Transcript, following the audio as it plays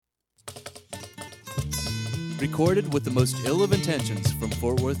Recorded with the most ill of intentions from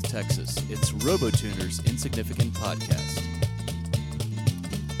Fort Worth, Texas, it's RoboTuner's Insignificant Podcast.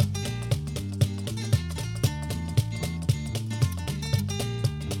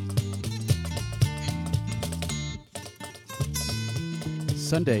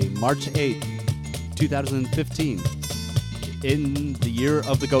 Sunday, March 8th, 2015, in the year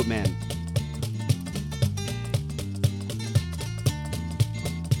of the Goat Man.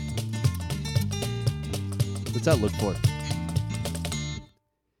 What's that look for?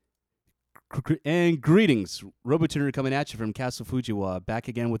 And greetings. RoboTuner coming at you from Castle Fujiwa, back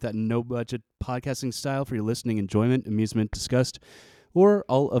again with that no-budget podcasting style for your listening enjoyment, amusement, disgust, or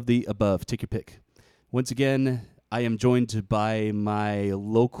all of the above. Take your pick. Once again, I am joined by my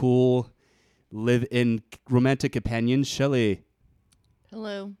local live-in romantic companion, Shelly.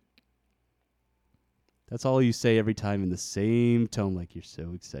 Hello. That's all you say every time in the same tone, like you're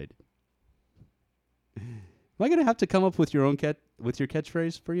so excited. Am I going to have to come up with your own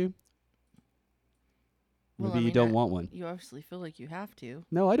catchphrase for you? Well, Maybe you don't want one. You obviously feel like you have to.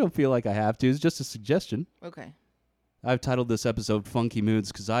 No, I don't feel like I have to. It's just a suggestion. Okay. I've titled this episode Funky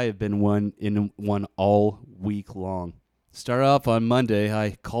Moods because I have been in one all week long. Start off on Monday,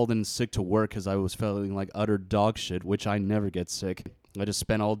 I called in sick to work because I was feeling like utter dog shit, which I never get sick. I just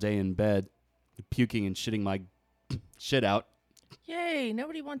spent all day in bed, puking and shitting my shit out. Yay,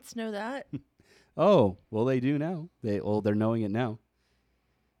 nobody wants to know that. Oh, well, they do now. They're knowing it now.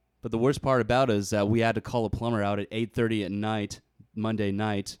 But the worst part about it is that we had to call a plumber out at 8:30 at night, Monday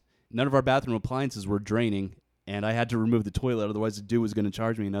night. None of our bathroom appliances were draining, and I had to remove the toilet. Otherwise, the dude was going to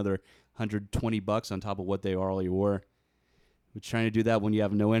charge me another $120 on top of what they already were. But trying to do that when you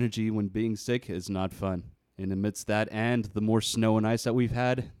have no energy when being sick is not fun. And amidst that and the more snow and ice that we've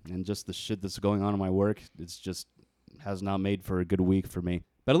had, and just the shit that's going on in my work, it's just has not made for a good week for me.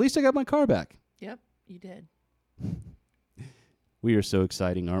 But at least I got my car back. Yep, you did. We are so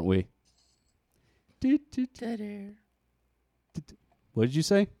exciting, aren't we? Dead air. What did you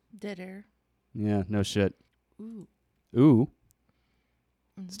say? Dead air. Yeah, no shit. Ooh. Ooh.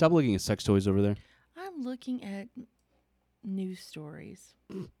 Mm-hmm. Stop looking at sex toys over there. I'm looking at news stories.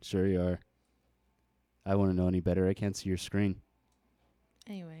 Sure you are. I want to know any better. I can't see your screen.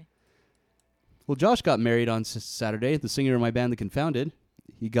 Anyway. Well, Josh got married on Saturday, the singer of my band, The Confounded.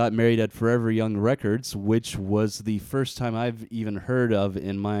 He got married at Forever Young Records, which was the first time I've even heard of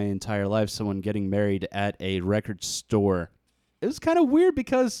in my entire life someone getting married at a record store. It was kind of weird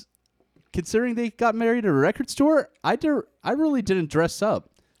because considering they got married at a record store, I really didn't dress up.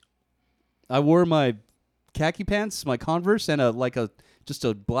 I wore my khaki pants, my Converse, and just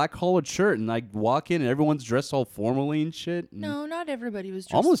a black collared shirt, and I walk in and everyone's dressed all formally and shit. And no, not everybody was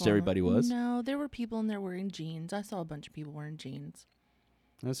dressed almost formal. everybody was. No, there were people in there wearing jeans. I saw a bunch of people wearing jeans.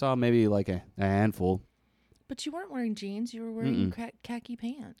 I saw maybe like a handful. But you weren't wearing jeans. You were wearing khaki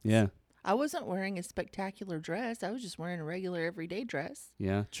pants. Yeah. I wasn't wearing a spectacular dress. I was just wearing a regular everyday dress.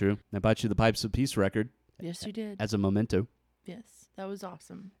 Yeah, true. I bought you the Pipes of Peace record. Yes, you did. As a memento. Yes, that was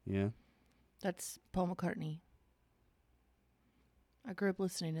awesome. Yeah. That's Paul McCartney. I grew up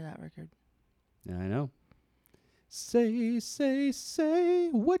listening to that record. Yeah, I know. Say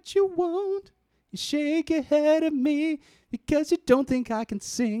what you want. You shake your head at me because you don't think I can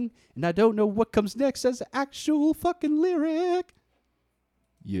sing. And I don't know what comes next as an actual fucking lyric.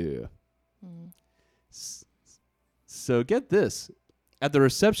 Yeah. Mm. So get this. At the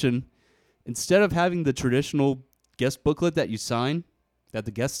reception, instead of having the traditional guest booklet that you sign, that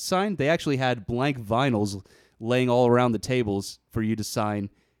the guests sign, they actually had blank vinyls laying all around the tables for you to sign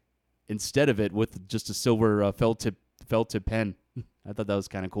instead of it with just a silver felt tip pen. I thought that was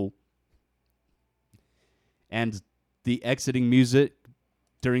kind of cool. And the exiting music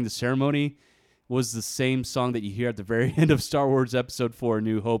during the ceremony was the same song that you hear at the very end of Star Wars Episode 4, A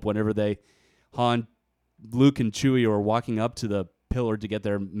New Hope, whenever Han, Luke, and Chewie are walking up to the pillar to get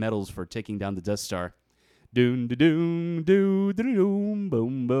their medals for taking down the Death Star. Doom da doom doo da doom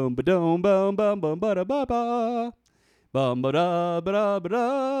boom boom ba doom bum bum bum ba da ba ba bum ba da ba da ba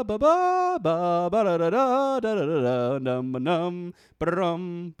da ba ba ba ba da da da da da da num num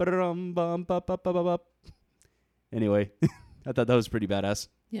ba-dum ba-dum bum ba ba ba ba. Anyway, I thought that was pretty badass.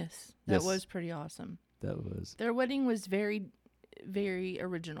 Yes, that was pretty awesome. That was. Their wedding was very, very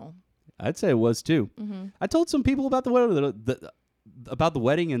original. I'd say it was too. Mm-hmm. I told some people about the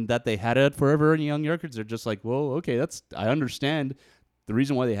wedding and that they had it at Forever Young Records. They're just like, well, okay, I understand the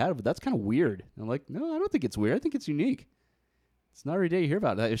reason why they had it, but that's kind of weird. And I'm like, no, I don't think it's weird. I think it's unique. It's not every day you hear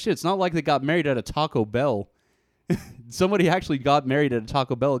about that. Shit, it's not like they got married at a Taco Bell. Somebody actually got married at a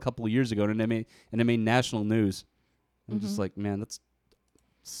Taco Bell a couple of years ago, and it made national news. I'm just like, man, that's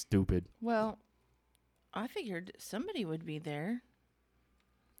stupid. Well, I figured somebody would be there.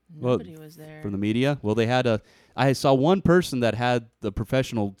 Well, Nobody was there. From the media? Well, they had I saw one person that had the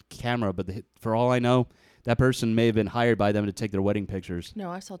professional camera, but for all I know, that person may have been hired by them to take their wedding pictures.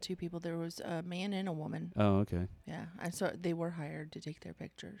 No, I saw two people. There was a man and a woman. Oh, okay. Yeah, I saw they were hired to take their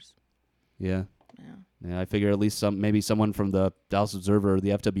pictures. Yeah. Yeah. Yeah, I figure at least maybe someone from the Dallas Observer or the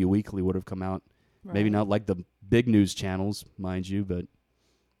FW Weekly would have come out. Maybe Right. not like the big news channels, mind you, but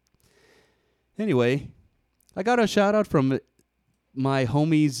anyway, I got a shout out from my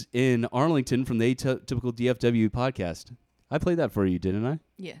homies in Arlington from the Atypical DFW podcast. I played that for you, didn't I?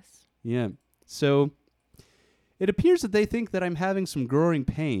 Yes. Yeah. So it appears that they think that I'm having some growing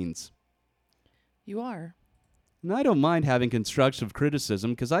pains. You are. And I don't mind having constructive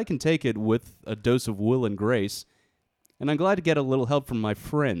criticism because I can take it with a dose of will and grace, and I'm glad to get a little help from my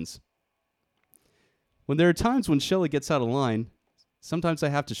friends. When there are times when Shelly gets out of line, sometimes I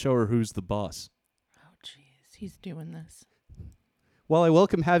have to show her who's the boss. Oh, jeez. He's doing this. While I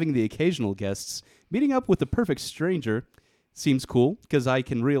welcome having the occasional guests, meeting up with the perfect stranger seems cool because I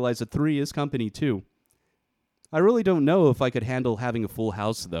can realize that 3 is company too. I really don't know if I could handle having a full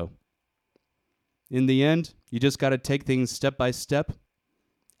house, though. In the end, you just got to take things step by step,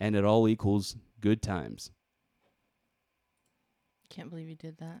 and it all equals good times. Can't believe you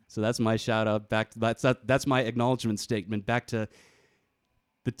did that. So that's my shout out back. That's my acknowledgement statement back to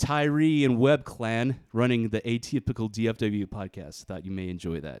the Tyree and Webb clan running the Atypical DFW podcast. Thought you may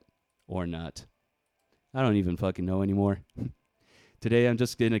enjoy that or not. I don't even fucking know anymore. Today I'm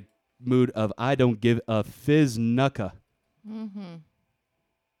just in a mood of I don't give a fizz-nucka. Mm-hmm.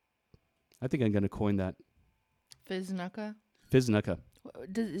 I think I'm going to coin that. Fizz-nucka? Fizz-nucka.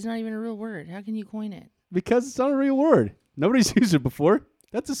 It's not even a real word. How can you coin it? Because it's not a real word. Nobody's used it before.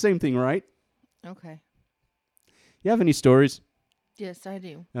 That's the same thing, right? Okay. You have any stories? Yes, I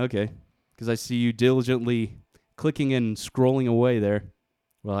do. Okay. Because I see you diligently clicking and scrolling away there.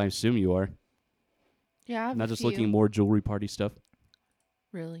 Well, I assume you are. Yeah, I have Not a just few. looking at more jewelry party stuff.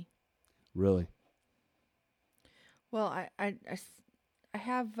 Really? Really? Well, I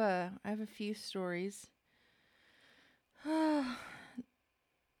have a few stories. The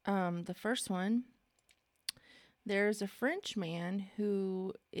first one, there's a French man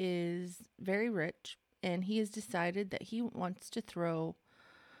who is very rich, and he has decided that he wants to throw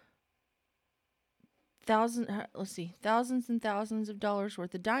thousands and thousands of dollars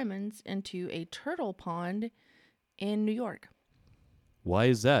worth of diamonds into a turtle pond in New York. Why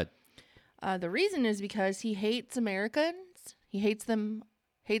is that? The reason is because he hates Americans. He hates them.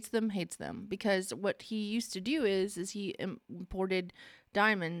 Because what he used to do is he imported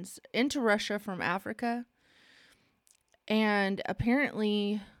diamonds into Russia from Africa. And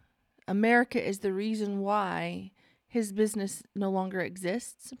apparently America is the reason why his business no longer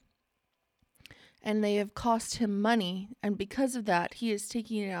exists. And they have cost him money. And because of that, he is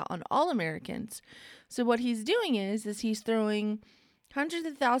taking it out on all Americans. So what he's doing is he's throwing hundreds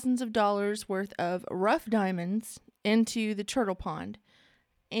of thousands of dollars worth of rough diamonds into the turtle pond.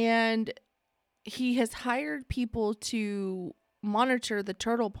 And he has hired people to monitor the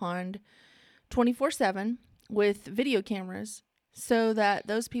turtle pond 24/7 with video cameras so that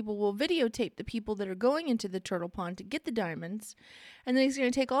those people will videotape the people that are going into the turtle pond to get the diamonds. And then he's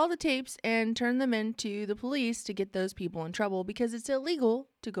going to take all the tapes and turn them into the police to get those people in trouble because it's illegal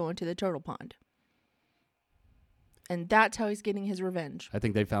to go into the turtle pond. And that's how he's getting his revenge. I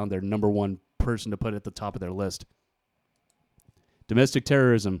think they found their number one person to put at the top of their list. Domestic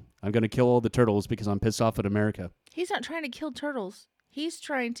terrorism. I'm going to kill all the turtles because I'm pissed off at America. He's not trying to kill turtles. He's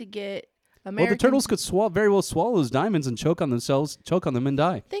trying to get Americans. Well, the turtles could very well swallow those diamonds and choke on them and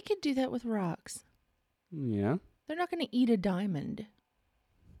die. They could do that with rocks. Yeah, They're not going to eat a diamond.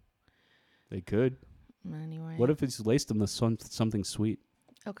 they could. Anyway. What if he's laced them with something sweet?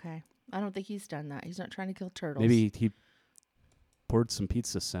 Okay. I don't think he's done that. He's not trying to kill turtles. Maybe he poured some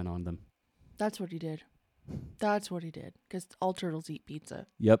pizza scent on them. That's what he did. Because all turtles eat pizza.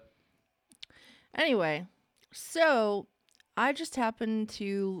 Yep. Anyway, so I just happened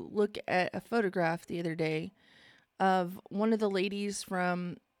to look at a photograph the other day of one of the ladies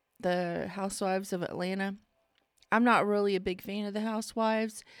from the Housewives of Atlanta. I'm not really a big fan of the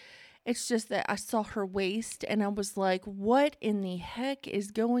Housewives. It's just that I saw her waist and I was like, what in the heck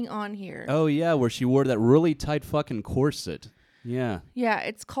is going on here? Oh, yeah, where she wore that really tight fucking corset. Yeah. Yeah,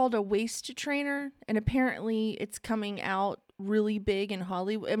 it's called a waist trainer, and apparently it's coming out really big in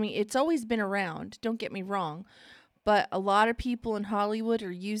Hollywood. I mean, it's always been around, don't get me wrong, but a lot of people in Hollywood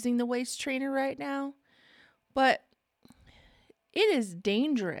are using the waist trainer right now. But it is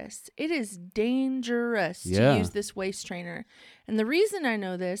dangerous. It is dangerous to use this waist trainer. And the reason I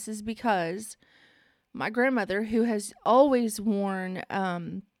know this is because My grandmother, who has always worn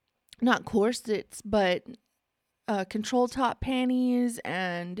not corsets, but control top panties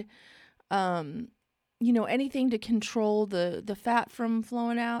and anything to control the fat from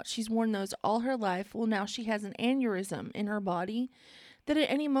flowing out. She's worn those all her life. Well, now she has an aneurysm in her body that at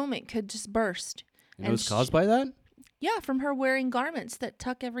any moment could just burst. And it was caused by that? Yeah, from her wearing garments that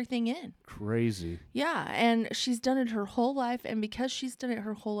tuck everything in. Crazy. Yeah, and she's done it her whole life, and because she's done it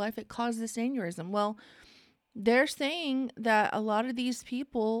her whole life, it caused this aneurysm. Well, they're saying that a lot of these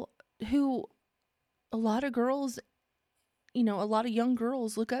people a lot of girls, a lot of young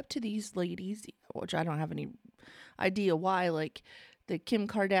girls look up to these ladies, which I don't have any idea why, like the Kim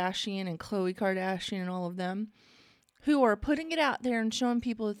Kardashian and Khloe Kardashian and all of them, who are putting it out there and showing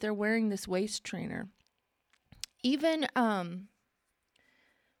people that they're wearing this waist trainer. Even,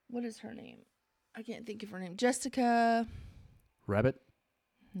 what is her name? I can't think of her name. Jessica. Rabbit?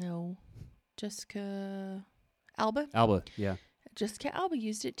 No. Jessica Alba? Alba, yeah. Jessica Alba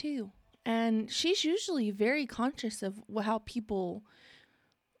used it too. And she's usually very conscious of how people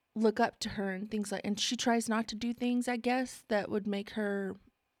look up to her and things like, and she tries not to do things, I guess, that would make her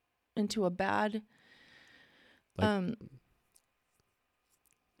into a bad, They'll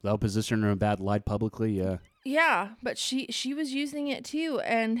position her in a bad light publicly, yeah. Yeah, but she was using it too.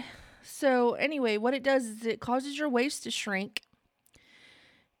 And so anyway, what it does is it causes your waist to shrink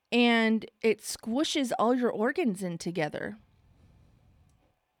and it squishes all your organs in together.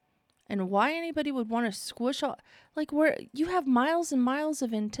 And why anybody would want to squish all, like where you have miles and miles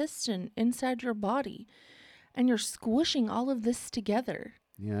of intestine inside your body and you're squishing all of this together.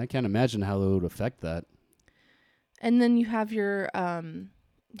 Yeah, I can't imagine how it would affect that. And then you have your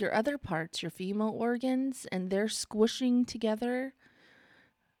other parts, your female organs, and they're squishing together.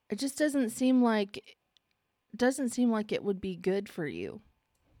 It just doesn't seem like it would be good for you.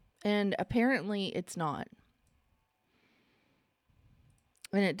 And apparently it's not.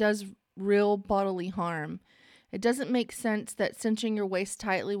 And it does real bodily harm. It doesn't make sense that cinching your waist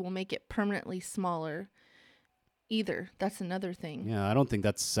tightly will make it permanently smaller either. That's another thing. Yeah, I don't think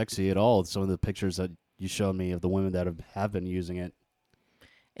that's sexy at all. Some of the pictures that you showed me of the women that have been using it.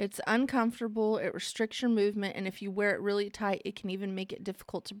 It's uncomfortable, it restricts your movement, and if you wear it really tight, it can even make it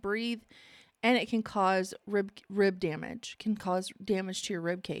difficult to breathe, and it can cause rib damage, can cause damage to your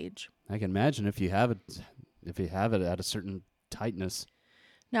rib cage. I can imagine if you have it at a certain tightness.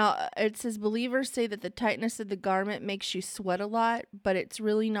 Now, it says believers say that the tightness of the garment makes you sweat a lot, but it's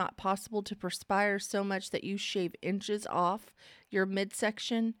really not possible to perspire so much that you shave inches off your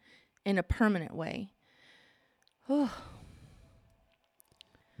midsection in a permanent way.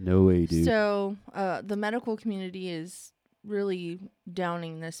 No way, dude. So, the medical community is really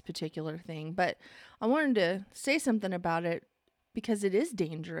downing this particular thing, but I wanted to say something about it because it is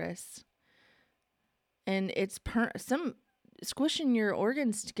dangerous. And it's squishing your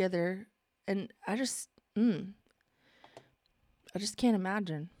organs together, and I just can't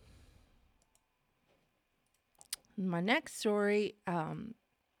imagine. My next story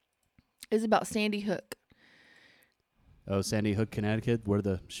is about Sandy Hook. Oh, Sandy Hook, Connecticut, where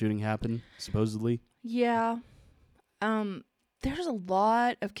the shooting happened, supposedly? Yeah. There's a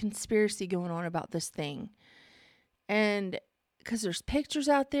lot of conspiracy going on about this thing. And because there's pictures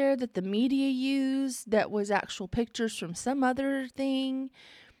out there that the media used that was actual pictures from some other thing.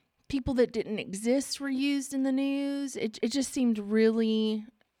 People that didn't exist were used in the news. It just seemed really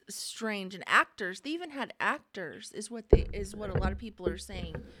strange. And actors, they even had actors, is what a lot of people are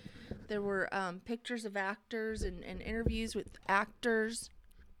saying. There were pictures of actors and interviews with actors.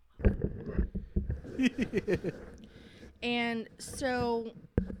 And so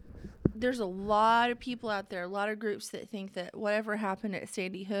there's a lot of people out there, a lot of groups that think that whatever happened at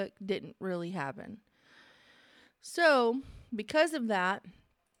Sandy Hook didn't really happen. So because of that,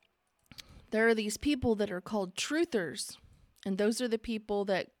 there are these people that are called truthers. And those are the people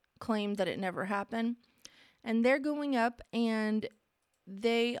that claim that it never happened. And they're going up and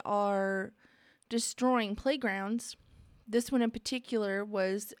they are destroying playgrounds. This one in particular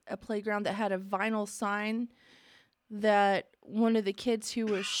was a playground that had a vinyl sign that one of the kids who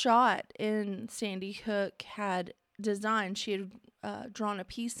was shot in Sandy Hook had designed. She had drawn a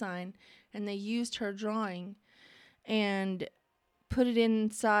peace sign, and they used her drawing and put it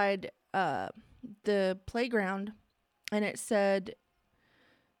inside the playground, and it said...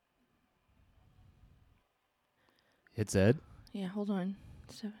 It said? Yeah, hold on.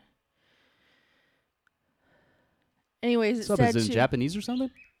 So, anyways, it said... Is it in Japanese or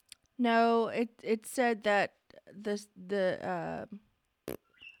something? No, it said that I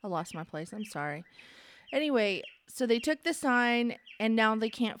lost my place. I'm sorry. Anyway, so they took the sign and now they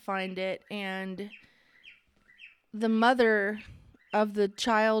can't find it, and the mother of the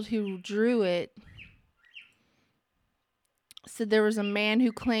child who drew it said there was a man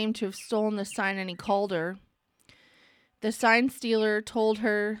who claimed to have stolen the sign and he called her. The sign stealer told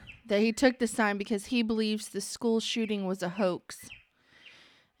her that he took the sign because he believes the school shooting was a hoax.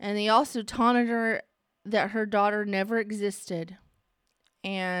 And he also taunted her that her daughter never existed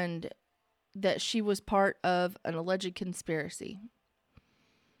and that she was part of an alleged conspiracy.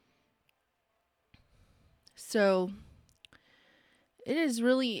 So it is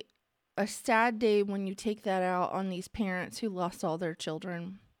really a sad day when you take that out on these parents who lost all their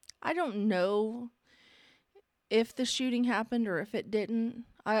children. I don't know if the shooting happened or if it didn't.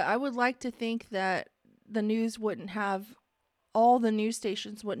 I would like to think that the news wouldn't have, all the news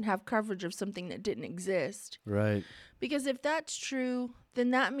stations wouldn't have coverage of something that didn't exist. Right. Because if that's true,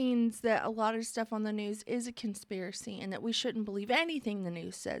 then that means that a lot of stuff on the news is a conspiracy and that we shouldn't believe anything the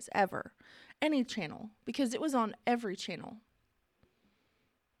news says ever. Any channel. Because it was on every channel.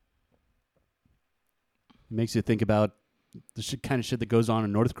 Makes you think about the kind of shit that goes on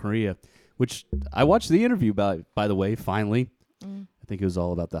in North Korea, which I watched the interview, by the way, finally. I think it was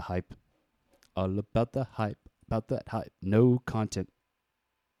all about the hype. All about the hype. About that hype. No content.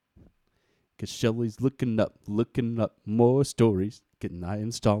 Because Shelly's looking up more stories. Getting I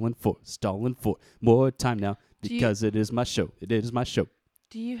am stalling for more time now because it is my show. It is my show.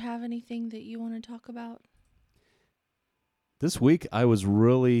 Do you have anything that you want to talk about? This week, I was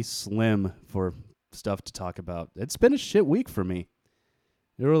really slim for stuff to talk about. It's been a shit week for me.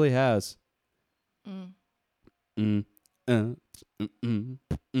 It really has.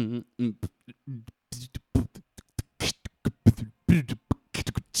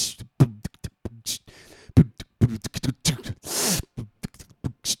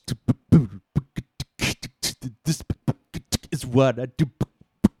 This is what I do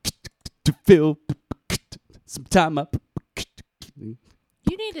to fill some time up.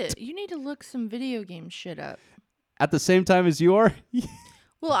 You need to look some video game shit up. At the same time as you are?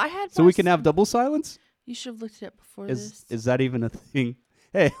 Well, I had So we can have double silence? You should have looked it up before this. Is that even a thing?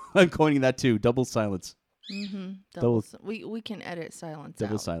 Hey, I'm coining that too. Double silence. We can edit silence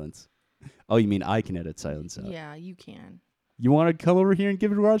Double out. silence. Oh, you mean I can edit silence out? Yeah, you can. You want to come over here and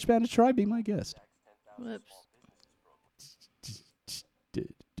give GarageBand a try? Be my guest. Whoops.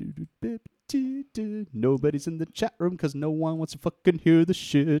 Nobody's in the chat room because no one wants to fucking hear the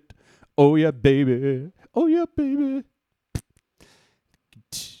shit. Oh yeah, baby. Oh yeah, baby.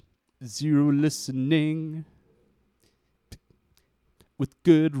 Zero listening with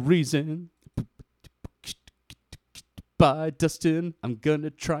good reason. By Dustin, I'm gonna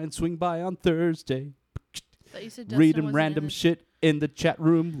try and swing by on Thursday. Read him random shit in the chat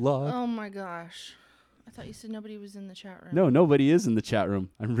room log. Oh my gosh. I thought you said nobody was in the chat room. No, nobody is in the chat room.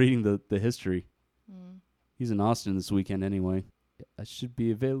 I'm reading the history. He's in Austin this weekend anyway. I should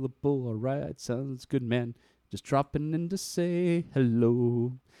be available. All right, sounds good, man. Just dropping in to say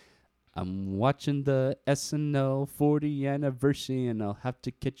hello. I'm watching the SNL 40 anniversary, and I'll have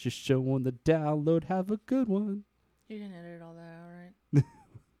to catch your show on the download. Have a good one. You didn't edit all that out, right?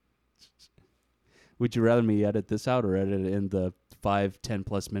 Would you rather me edit this out or edit in the 5-10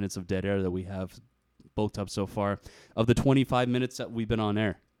 plus minutes of dead air that we have bulked up so far of the 25 minutes that we've been on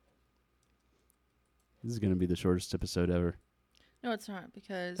air? This is going to be the shortest episode ever. No, it's not,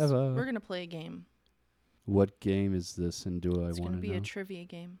 because Ever. we're going to play a game. What game is this, and do I want to know? It's going to be a trivia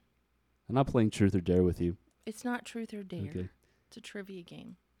game. I'm not playing Truth or Dare with you. It's not Truth or Dare. Okay. It's a trivia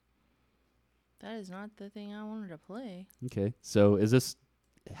game. That is not the thing I wanted to play. Okay. So is this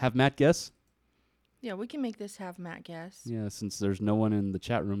have Matt guess? Yeah, we can make this have Matt guess. Yeah, since there's no one in the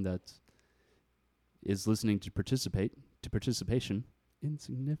chat room that is listening to participation.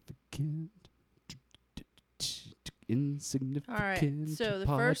 Insignificant. Insignificant. All right. So the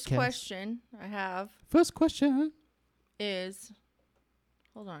first question I have is,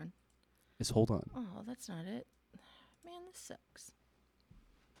 hold on. Hold on. Oh, that's not it. Man, this sucks.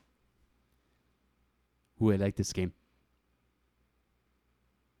 Ooh, I like this game.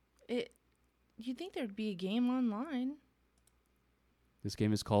 You'd think there'd be a game online. This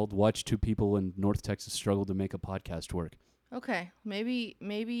game is called Watch Two People in North Texas Struggle to Make a Podcast Work. Okay. Maybe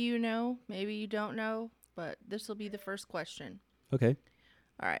you know, maybe you don't know, but this will be the first question. Okay.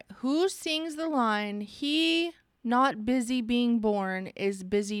 All right. Who sings the line, "He not busy being born is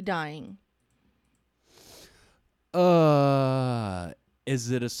busy dying"?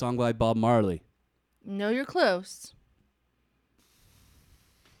 Is it a song by Bob Marley? No, you're close.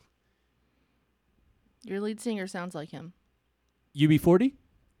 Your lead singer sounds like him. UB40?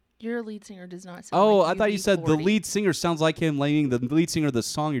 Your lead singer does not sound Oh, like I thought you said the UB40. lead singer sounds like him. The lead singer of the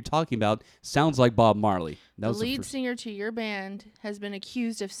song you're talking about sounds like Bob Marley. That The was lead the first. singer to your band has been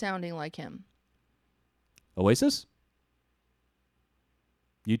accused of sounding like him. Oasis?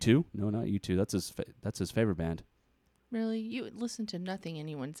 U2? No, not U2. That's his favorite band. Really? You listen to nothing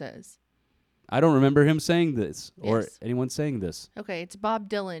anyone says. I don't remember him saying this or Yes. anyone saying this. Okay, it's Bob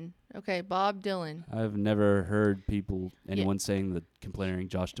Dylan. Okay, Bob Dylan. I've never heard anyone saying that comparing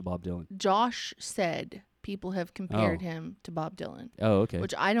Josh to Bob Dylan. Josh said people have compared him to Bob Dylan, Oh, okay.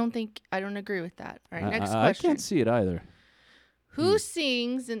 which I don't agree with that. All right, next I question. can't see it either. Who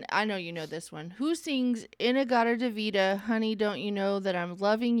sings, and I know you know this one, who sings Inagata Davida, honey, don't you know that I'm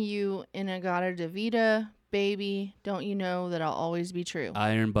loving you, Inagata Davida, baby, don't you know that I'll always be true?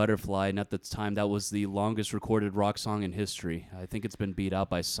 Iron Butterfly, and at the time that was the longest recorded rock song in history. I think it's been beat out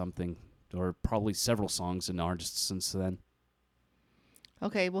by something, or probably several songs in artists since then.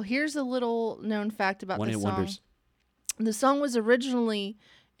 Okay, well, here's a little known fact about One the Hit song. Wonders. The song was originally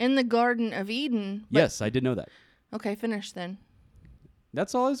in the Garden of Eden. But, Yes, I did know that. Okay, finish then.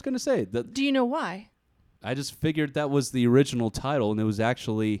 That's all I was going to say. Do you know why? I just figured that was the original title, and it was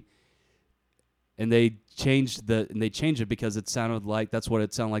actually, and they changed it because it sounded like that's what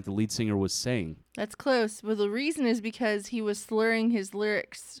it sounded like the lead singer was saying. That's close. Well, the reason is because he was slurring his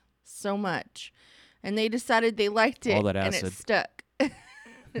lyrics so much, and they decided they liked it, All that and acid. it stuck.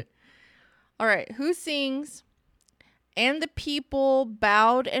 All right, who sings? And the people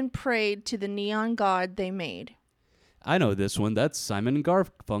bowed and prayed to the neon god they made. I know this one. That's Simon and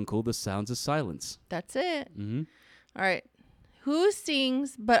Garfunkel, The Sounds of Silence. That's it. Mm-hmm. All right. Who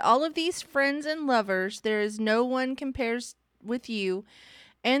sings, but all of these friends and lovers, there is no one compares with you,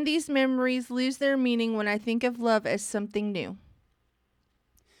 and these memories lose their meaning when I think of love as something new.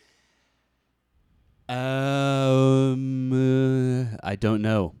 I don't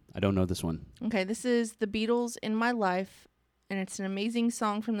know. I don't know this one. Okay, this is The Beatles' In My Life, and it's an amazing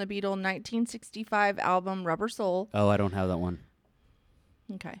song from the Beatles' 1965 album Rubber Soul. Oh, I don't have that one.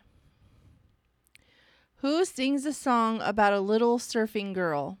 Okay. Who sings a song about a little surfing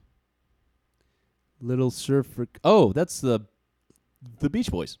girl? Little Surfer. Oh, that's the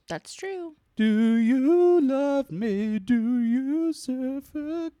Beach Boys. That's true. Do you love me? Do you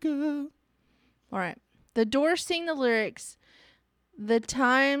surfer girl? All right. The Doors sing the lyrics. The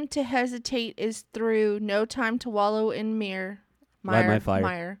time to hesitate is through. No time to wallow in Light my fire.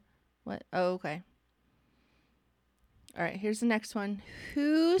 Meyer. What? Oh, okay. All right. Here's the next one.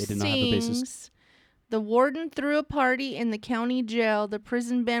 Who They did not have a bassist. sings? The warden threw a party in the county jail. The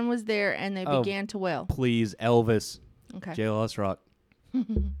prison band was there, and they Oh. began to wail. Please, Elvis. Okay. Jailhouse Rock.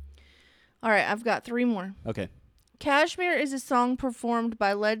 All right. I've got 3 more. Okay. Kashmir is a song performed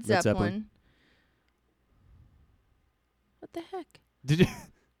by Led Led Zeppelin. Zeppelin. What the heck? Did you?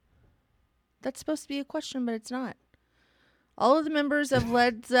 That's supposed to be a question, but it's not. All of the members of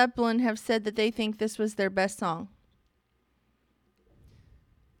Led Zeppelin have said that they think this was their best song.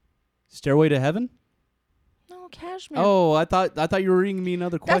 Stairway to Heaven? No, Kashmir. Oh, I thought you were reading me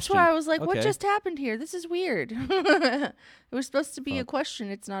another question. That's why I was like, what Okay. just happened here? This is weird. It was supposed to be a Fuck. question.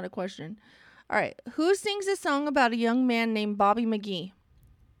 It's not a question. All right. Who sings a song about a young man named Bobby McGee?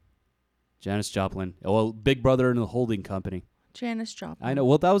 Janis Joplin. Well, Big Brother and the Holding Company. Janis Joplin. I know.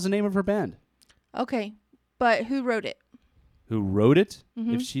 Well, that was the name of her band. Okay. But who wrote it? Who wrote it?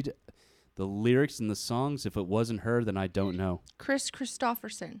 Mhm. If the lyrics and the songs, if it wasn't her, then I don't know. Chris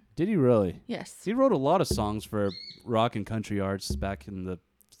Christopherson. Did he really? Yes. He wrote a lot of songs for rock and country artists back in the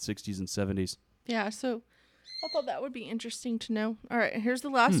 60s and 70s. Yeah, so I thought that would be interesting to know. All right, here's the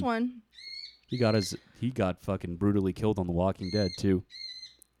last one. He got fucking brutally killed on The Walking Dead too,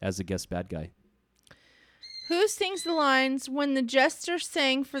 as a guest bad guy. Who sings the lines, when the jester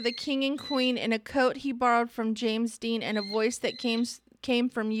sang for the king and queen in a coat he borrowed from James Dean and a voice that came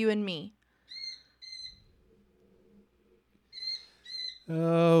from you and me?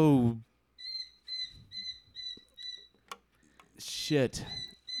 Oh. Shit.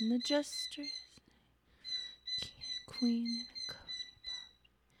 When the jester king and queen in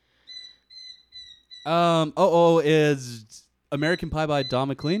a coat. Is American Pie by Don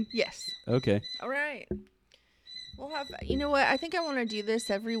McLean? Yes. Okay. All right. We'll have, you know what? I think I want to do this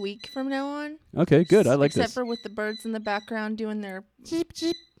every week from now on. Okay, good. I like Except this. for with the birds in the background doing their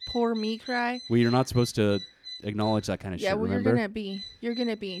poor me cry. Well, you're not supposed to acknowledge that kind of Yeah, shit, well, remember? you're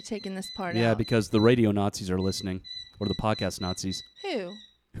gonna be taking this part Yeah, out. because the radio Nazis are listening, or the podcast Nazis. Who?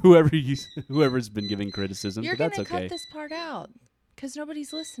 Whoever's been giving criticism, You're but that's gonna okay. cut this part out because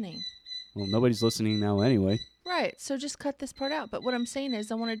nobody's listening. Well, nobody's listening now anyway. Right. So just cut this part out. But what I'm saying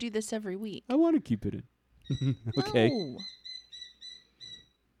is, I want to do this every week. I want to keep it in. Okay. No.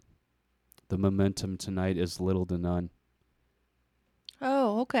 The momentum tonight is little to none.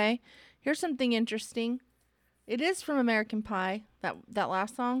 Oh, okay. Here's something interesting. It is from American Pie, that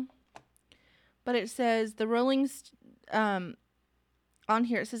last song. But it says on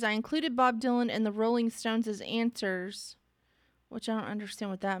here, it says, I included Bob Dylan and the Rolling Stones as answers, which I don't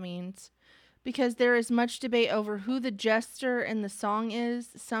understand what that means, because there is much debate over who the jester in the song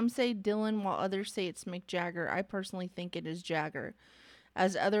is. Some say Dylan, while others say it's Mick Jagger. I personally think it is Jagger,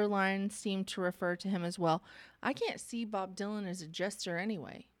 as other lines seem to refer to him as well. I can't see Bob Dylan as a jester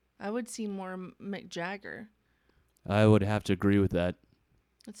anyway. I would see more Mick Jagger. I would have to agree with that.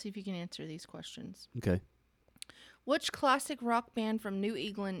 Let's see if you can answer these questions. Okay. Which classic rock band from New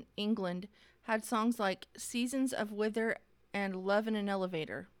England had songs like Seasons of Wither and Love in an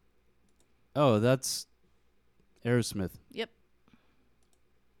Elevator? Oh, that's Aerosmith. Yep.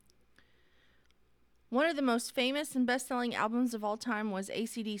 One of the most famous and best-selling albums of all time was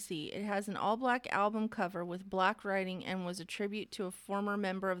AC/DC. It has an all-black album cover with black writing and was a tribute to a former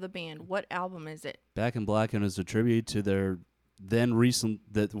member of the band. What album is it? Back in Black and is a tribute to their then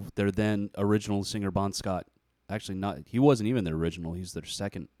original singer Bon Scott. Actually, not. He wasn't even their original. He's their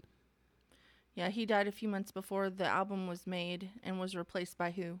second. Yeah, he died a few months before the album was made and was replaced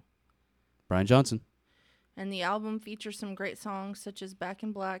by who? Brian Johnson. And the album features some great songs such as Back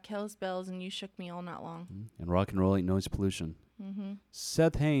in Black, Hell's Bells, and You Shook Me All Night Long. And Rock and Roll Ain't Noise Pollution. Mm-hmm.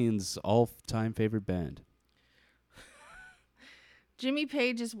 Seth Haynes' all-time favorite band. Jimmy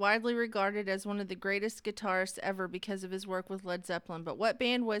Page is widely regarded as one of the greatest guitarists ever because of his work with Led Zeppelin. But what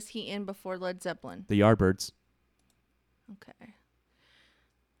band was he in before Led Zeppelin? The Yardbirds. Okay.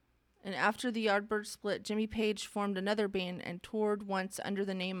 And after the Yardbirds split, Jimmy Page formed another band and toured once under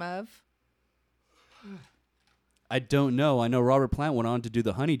the name of... I don't know. I know Robert Plant went on to do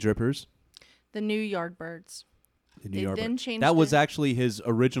the Honey Drippers. The New Yardbirds. The New They Yardbirds. then changed That was it. actually his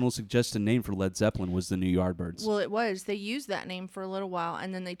original suggested name for Led Zeppelin was the New Yardbirds. Well, it was. They used that name for a little while,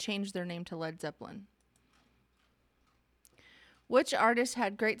 and then they changed their name to Led Zeppelin. Which artist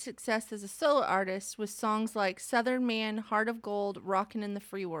had great success as a solo artist with songs like Southern Man, Heart of Gold, Rockin' in the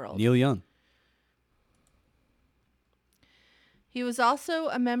Free World? Neil Young. He was also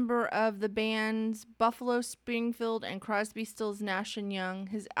a member of the bands Buffalo Springfield and Crosby, Stills, Nash & Young.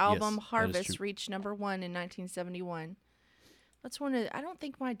 His album Yes, that is Harvest true. reached number 1 in 1971. That's one of. I don't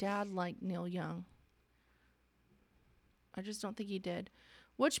think my dad liked Neil Young. I just don't think he did.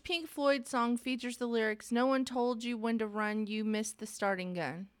 Which Pink Floyd song features the lyrics, "No one told you when to run, you missed the starting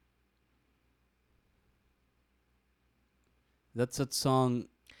gun"? That's that song.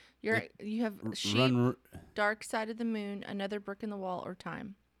 You have Sheep, Run. Dark Side of the Moon, Another Brick in the Wall, or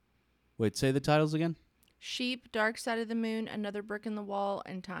Time. Wait, say the titles again. Sheep, Dark Side of the Moon, Another Brick in the Wall,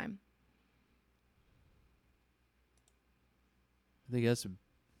 and Time. I think that's.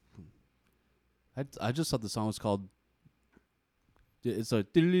 I just thought the song was called. It's like.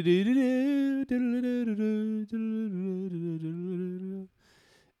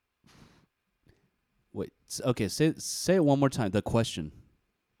 Wait. Okay. Say it one more time. The question.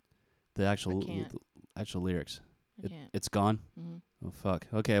 The actual lyrics. I can't. It's gone. Mm-hmm. Oh fuck.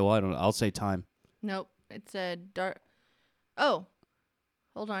 Okay. Well, I don't know. I'll say Time. Nope. It said dark. Oh,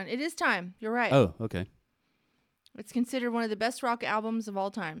 hold on. It is Time. You're right. Oh. Okay. It's considered one of the best rock albums of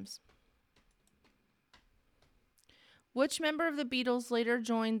all times. Which member of the Beatles later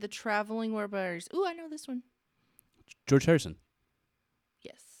joined the Traveling Wilburys? Ooh, I know this one. George Harrison.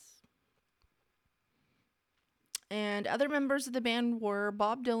 Yes. And other members of the band were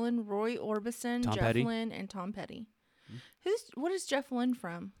Bob Dylan, Roy Orbison, Tom Jeff Petty. Lynne, and Tom Petty. What is Jeff Lynne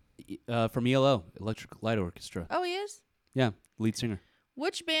from? From ELO, Electric Light Orchestra. Oh, he is? Yeah, lead singer.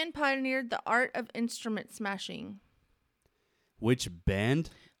 Which band pioneered the art of instrument smashing? Which band?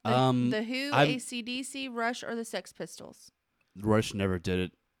 The Who, AC/DC, Rush, or the Sex Pistols? Rush never did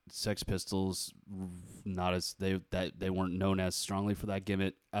it. Sex Pistols, not as they weren't known as strongly for that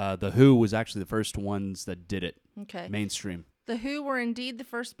gimmick. The Who was actually the first ones that did it. Okay. Mainstream. The Who were indeed the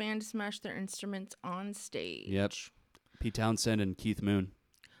first band to smash their instruments on stage. Yep. Pete Townsend and Keith Moon.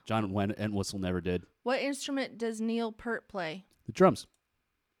 John Entwistle never did. What instrument does Neil Peart play? The drums.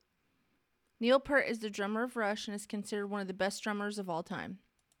 Neil Peart is the drummer of Rush and is considered one of the best drummers of all time.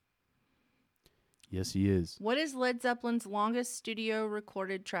 Yes, he is. What is Led Zeppelin's longest studio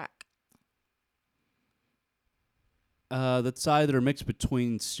recorded track? That's either a mix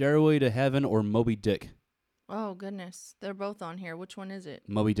between Stairway to Heaven or Moby Dick. Oh, goodness. They're both on here. Which one is it?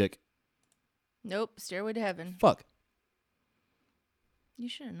 Moby Dick. Nope. Stairway to Heaven. Fuck. You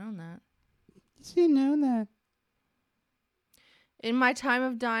should have known that. You should know that. In My Time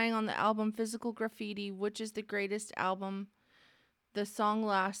of Dying on the album Physical Graffiti, which is the greatest album The song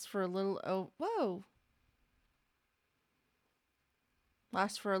lasts for a little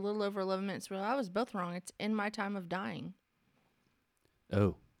lasts for a little over 11 minutes. Well, I was both wrong. It's In My Time of Dying.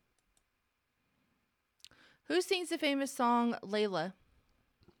 Oh. Who sings the famous song Layla?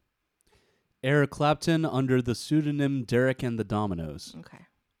 Eric Clapton under the pseudonym Derek and the Dominoes. Okay.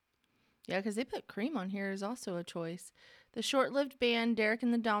 Yeah, because they put Cream on here is also a choice. The short-lived band Derek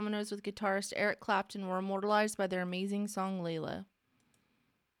and the Dominoes with guitarist Eric Clapton were immortalized by their amazing song Layla.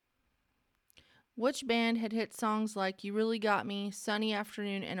 Which band had hit songs like You Really Got Me, Sunny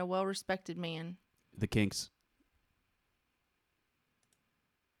Afternoon, and A Well-Respected Man? The Kinks.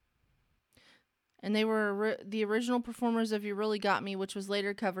 And they were the original performers of You Really Got Me, which was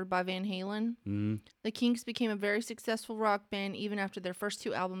later covered by Van Halen. Mm-hmm. The Kinks became a very successful rock band even after their first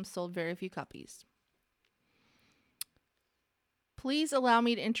 2 albums sold very few copies. Please allow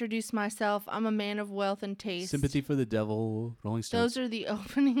me to introduce myself. I'm a man of wealth and taste. Sympathy for the Devil, Rolling Stones. Those are the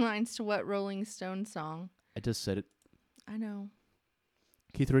opening lines to what Rolling Stone song? I just said it. I know.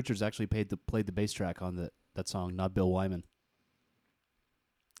 Keith Richards actually played the bass track on that song, not Bill Wyman.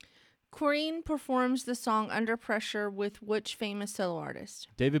 Queen performs the song Under Pressure with which famous solo artist?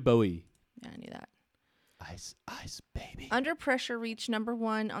 David Bowie. Yeah, I knew that. Ice, Ice, Baby. Under Pressure reached number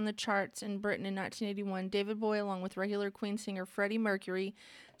 1 on the charts in Britain in 1981. David Bowie, along with regular Queen singer Freddie Mercury,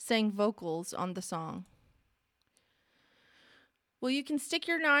 sang vocals on the song. Well, you can stick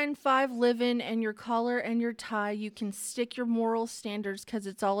your 9-5 livin' and your collar and your tie. You can stick your moral standards because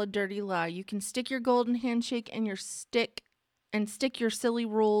it's all a dirty lie. You can stick your golden handshake and stick your silly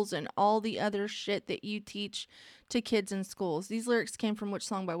rules and all the other shit that you teach to kids in schools. These lyrics came from which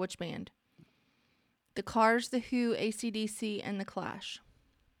song by which band? The Cars, The Who, AC/DC, and The Clash.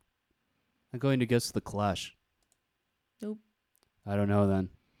 I'm going to guess The Clash. Nope. I don't know then.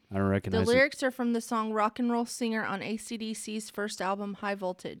 I don't recognize The lyrics are from the song Rock and Roll Singer on AC/DC's first album, High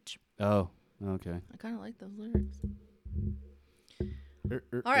Voltage. Oh, okay. I kind of like those lyrics.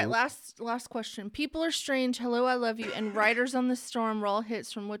 All right, last question. People Are Strange, Hello, I Love You, and Riders on the Storm were all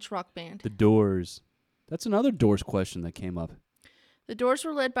hits from which rock band? The Doors. That's another Doors question that came up. The Doors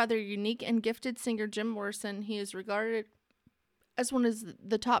were led by their unique and gifted singer, Jim Morrison. He is regarded as one of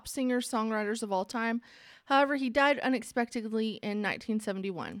the top singer-songwriters of all time. However, he died unexpectedly in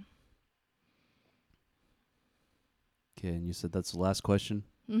 1971. Okay, and you said that's the last question?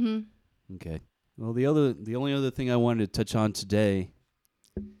 Mm-hmm. Okay. Well, the only other thing I wanted to touch on today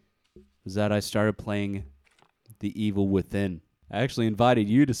was that I started playing The Evil Within. I actually invited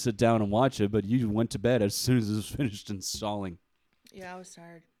you to sit down and watch it, but you went to bed as soon as it was finished installing. Yeah, I was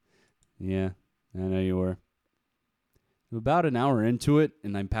tired. Yeah, I know you were. I'm about an hour into it,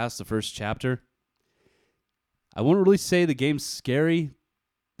 and I'm past the first chapter. I won't really say the game's scary,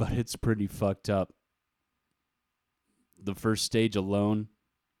 but it's pretty fucked up. The first stage alone,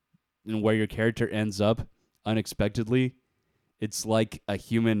 and where your character ends up unexpectedly, it's like a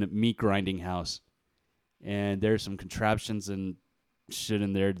human meat grinding house. And there's some contraptions and shit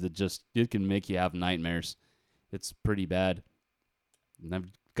in there that it can make you have nightmares. It's pretty bad. And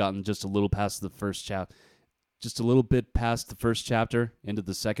I've gotten just a little past the first just a little bit past the first chapter into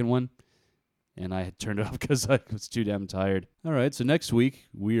the second one. And I had turned it off because I was too damn tired. All right, so next week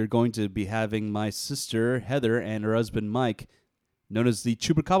we are going to be having my sister Heather and her husband Mike, known as the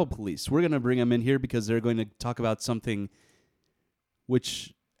Chupacabra Police. We're going to bring them in here because they're going to talk about something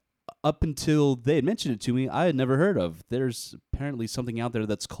which, up until they had mentioned it to me, I had never heard of. There's apparently something out there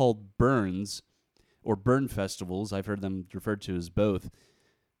that's called Burns, or Burn Festivals. I've heard them referred to as both.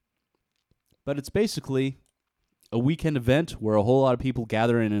 But it's basically a weekend event where a whole lot of people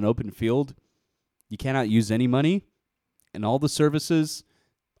gather in an open field. You cannot use any money, and all the services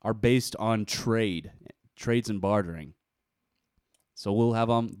are based on trades and bartering. So we'll have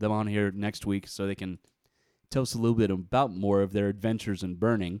them on here next week so they can tell us a little bit about more of their adventures in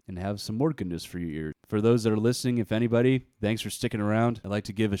burning and have some more goodness for your ears. For those that are listening, if anybody, thanks for sticking around. I'd like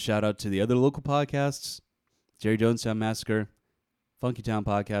to give a shout out to the other local podcasts, Jerry Jonestown Massacre, Funky Town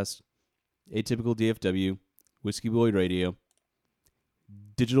Podcast, Atypical DFW, Whiskey Boy Radio,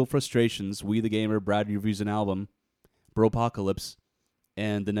 Digital Frustrations, We the Gamer, Brad Reviews an Album, Bropocalypse,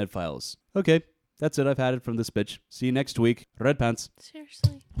 and The Ned Files. Okay, that's it. I've had it from this bitch. See you next week. Red Pants.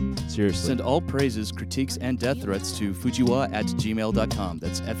 Seriously. Send all praises, critiques, and death threats to fujiwa@gmail.com.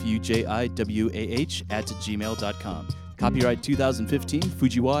 That's FUJIWAH @gmail.com. Copyright 2015,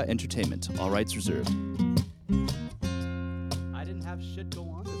 Fujiwa Entertainment. All rights reserved.